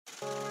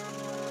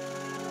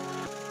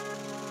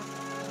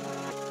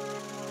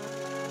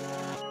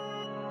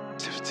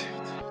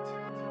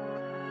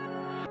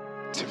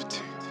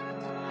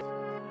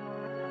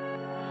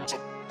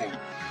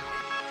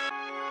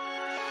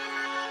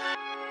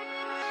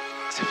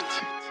Hey,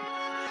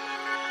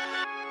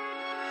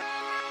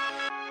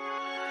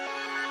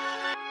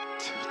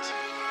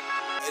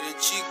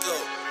 Chico,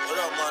 what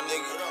up, my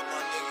nigga?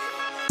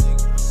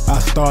 I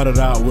started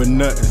out with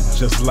nothing,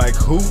 just like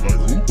who?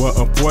 Well,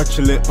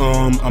 unfortunately,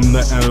 I'm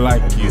nothing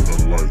like you.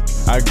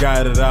 I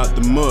got it out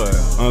the mud,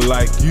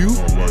 unlike you.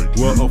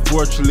 Well,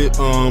 unfortunately,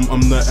 I'm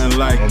nothing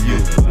like you.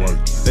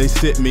 They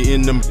sit me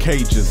in them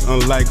cages,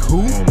 unlike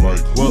who?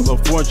 Well,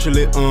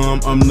 unfortunately,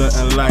 I'm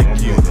nothing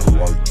like you.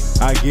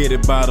 I get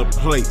it by the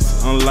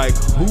plates, unlike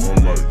who?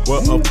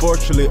 Well,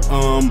 unfortunately,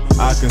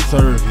 I can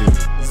serve you.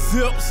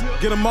 Zips,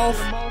 get them off,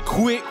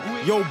 quick.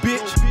 Yo,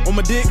 bitch, on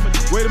my dick.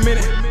 Wait a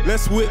minute,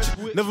 let's switch.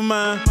 Never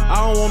mind, I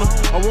don't want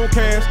her, I want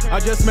cash.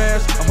 I just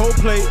smashed a whole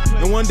plate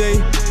in one day.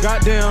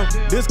 Goddamn,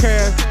 this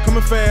cash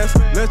coming fast.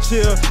 Let's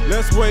chill,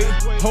 let's wait.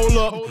 Hold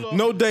up,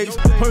 no dates,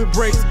 pump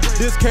brakes.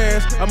 This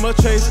cash I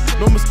must chase.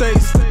 No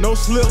mistakes, no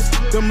slips.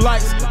 Them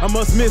lights I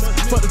must miss.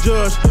 Fuck the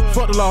judge,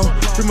 fuck the law,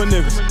 free my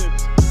niggas.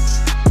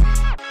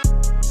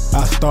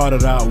 I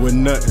started out with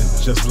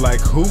nothing, just like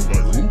who?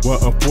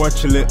 Well,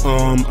 unfortunately,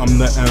 I'm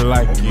nothing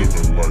like you.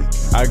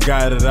 I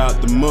got it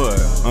out the mud,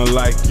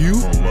 unlike you.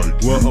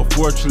 Well,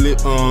 unfortunately,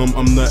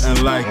 I'm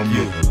nothing like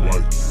you.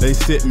 They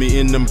sit me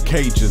in them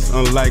cages,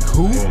 unlike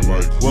who?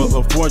 Well,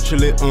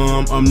 unfortunately,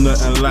 I'm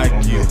nothing like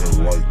you.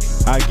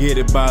 I get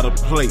it by the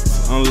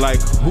plates,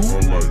 unlike who?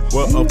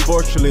 Well,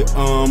 unfortunately,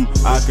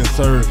 I can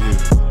serve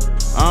you.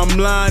 I'm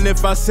lying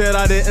if I said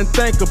I didn't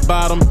think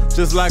about him,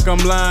 just like I'm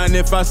lying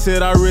if I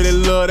said I really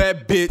love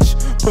that bitch.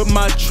 Put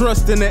my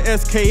trust in the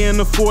SK and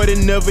the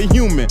 40, never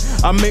human.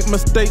 I make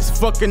mistakes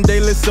fucking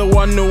daily, so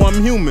I know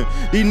I'm human.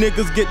 These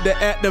niggas get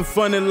to acting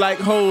funny like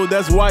hoes,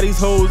 that's why these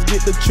hoes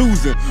get to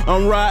choosing.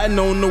 I'm riding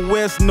on the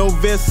west, no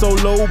vest,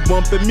 solo,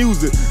 bumping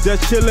music.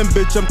 Just chillin',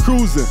 bitch, I'm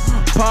cruising.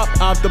 Pop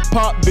after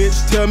pop,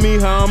 bitch, tell me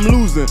how I'm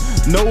losing.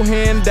 No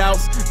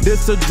handouts,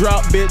 this a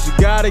drop, bitch,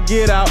 gotta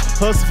get out.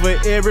 Hustle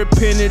for every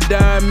penny,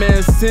 dime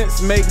and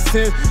cents, make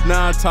sense.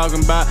 Now I'm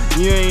talking about,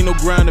 you ain't no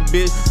grinder,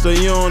 bitch, so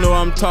you don't know what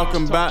I'm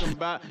talking about.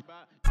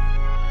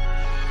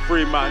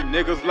 Free my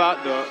niggas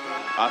locked up.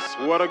 I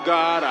swear to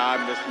God, I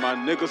miss my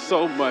niggas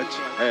so much.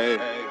 Hey,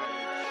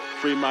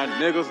 free my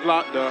niggas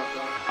locked up.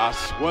 I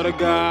swear to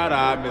God,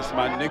 I miss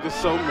my niggas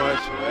so much.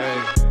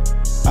 Hey.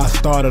 I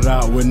started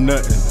out with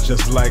nothing,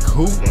 just like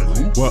who?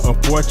 Well,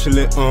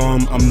 unfortunately,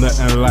 I'm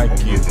nothing like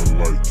you.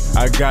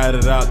 I got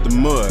it out the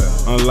mud,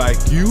 unlike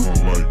you.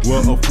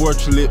 Well,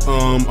 unfortunately,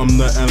 I'm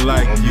nothing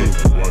like you.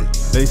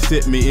 They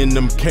sit me in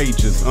them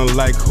cages,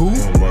 unlike who?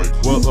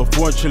 Well,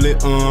 unfortunately,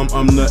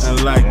 I'm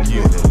nothing like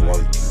you.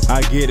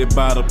 I get it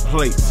by the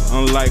plates,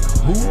 unlike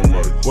who?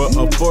 Well,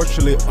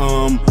 unfortunately,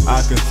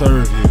 I can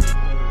serve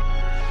you.